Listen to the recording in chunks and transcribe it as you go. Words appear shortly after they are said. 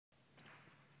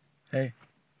Hey,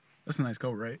 that's a nice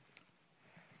coat, right?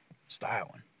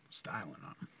 Styling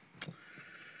on them.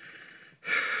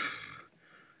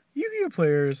 YuGiOh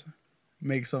players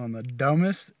make some of the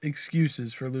dumbest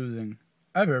excuses for losing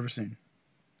I've ever seen.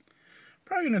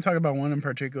 Probably going to talk about one in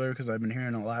particular because I've been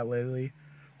hearing a lot lately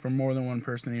from more than one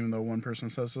person, even though one person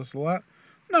says this a lot.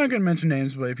 I'm not going to mention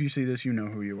names, but if you see this, you know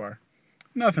who you are.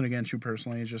 Nothing against you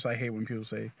personally. It's just I hate when people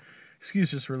say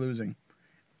excuses for losing.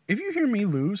 If you hear me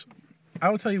lose, I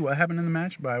will tell you what happened in the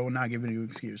match, but I will not give you an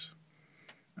excuse.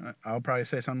 I'll probably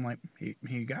say something like,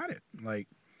 he got it. Like,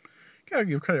 gotta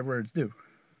give credit where it's due.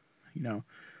 You know,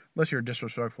 unless you're a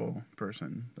disrespectful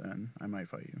person, then I might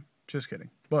fight you. Just kidding.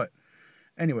 But,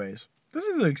 anyways, this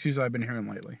is the excuse I've been hearing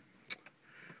lately.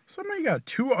 Somebody got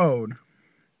 2-0'd,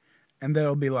 and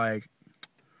they'll be like,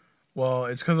 well,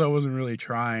 it's because I wasn't really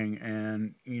trying,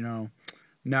 and, you know,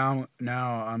 now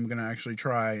I'm going to actually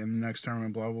try in the next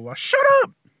tournament, blah, blah, blah. Shut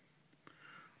up!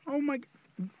 Oh my,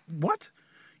 what?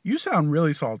 You sound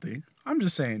really salty. I'm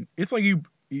just saying. It's like do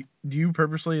you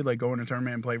purposely like go in a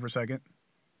tournament and play for second?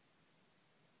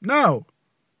 No.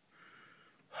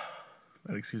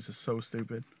 That excuse is so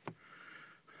stupid.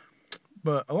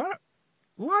 But a lot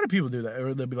of people do that.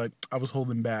 Or they'll be like, I was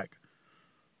holding back.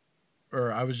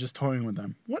 Or I was just toying with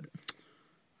them. What?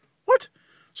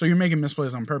 So you're making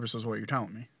misplays on purpose is what you're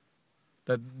telling me.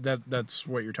 That's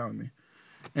what you're telling me.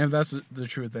 And if that's the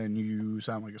truth, then you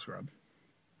sound like a scrub.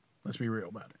 Let's be real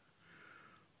about it.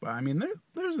 But I mean,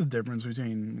 there's a difference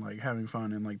between like having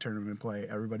fun and like tournament play.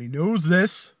 Everybody knows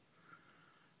this.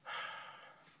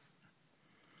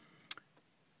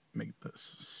 Make the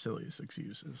silliest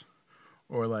excuses.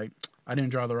 Or like, I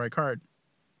didn't draw the right card.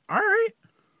 Alright.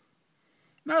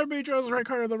 Not everybody draws the right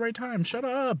card at the right time. Shut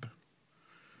up.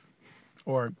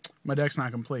 Or, my deck's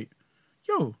not complete.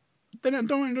 Yo, then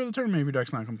don't enter the tournament if your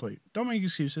deck's not complete. Don't make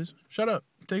excuses. Shut up.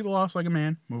 Take the loss like a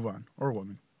man. Move on. Or a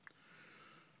woman.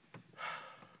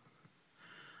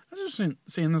 I've just been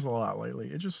seeing this a lot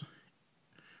lately. It just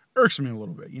irks me a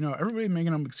little bit. You know, everybody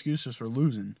making up excuses for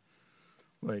losing.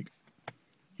 Like,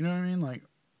 you know what I mean? Like,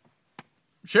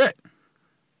 shit.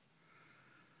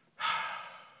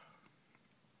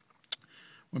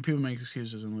 When people make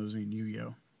excuses and losing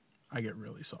YuGiOh, I get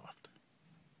really soft.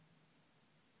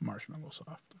 Marshmallow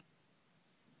soft.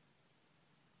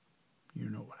 You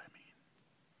know what I mean.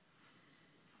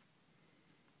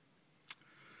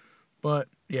 But,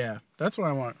 yeah, that's what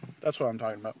I want. That's what I'm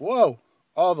talking about. Whoa!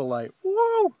 All the light.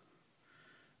 Whoa!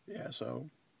 Yeah,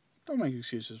 so, don't make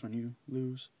excuses when you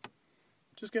lose.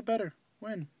 Just get better.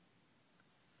 Win.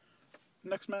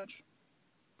 Next match.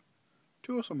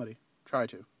 2-0 somebody. Try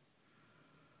to.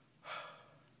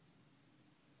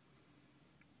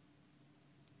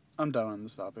 I'm done on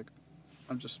this topic.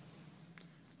 I'm just...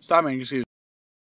 Stop making excuses.